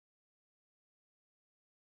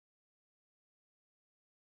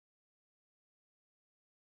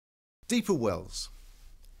deeper wells,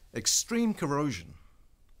 extreme corrosion,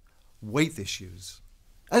 weight issues.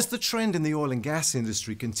 As the trend in the oil and gas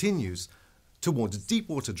industry continues towards deep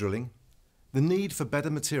water drilling, the need for better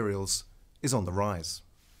materials is on the rise.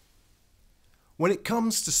 When it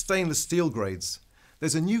comes to stainless steel grades,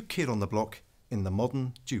 there's a new kid on the block in the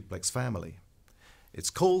modern duplex family. It's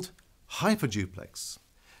called Hyper-duplex.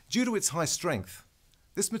 Due to its high strength,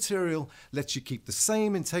 this material lets you keep the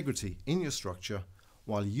same integrity in your structure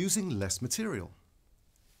while using less material.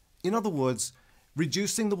 In other words,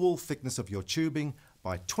 reducing the wall thickness of your tubing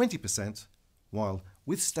by 20% while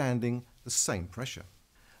withstanding the same pressure.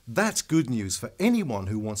 That's good news for anyone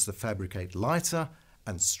who wants to fabricate lighter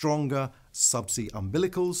and stronger subsea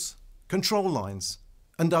umbilicals, control lines,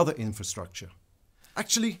 and other infrastructure.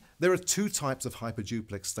 Actually, there are two types of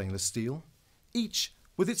hyper-duplex stainless steel, each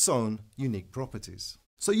with its own unique properties.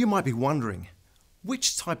 So you might be wondering,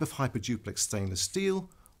 which type of hyper-duplex stainless steel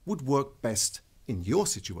would work best in your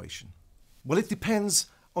situation? Well, it depends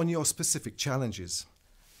on your specific challenges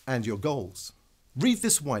and your goals. Read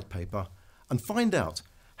this white paper and find out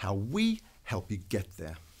how we help you get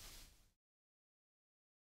there.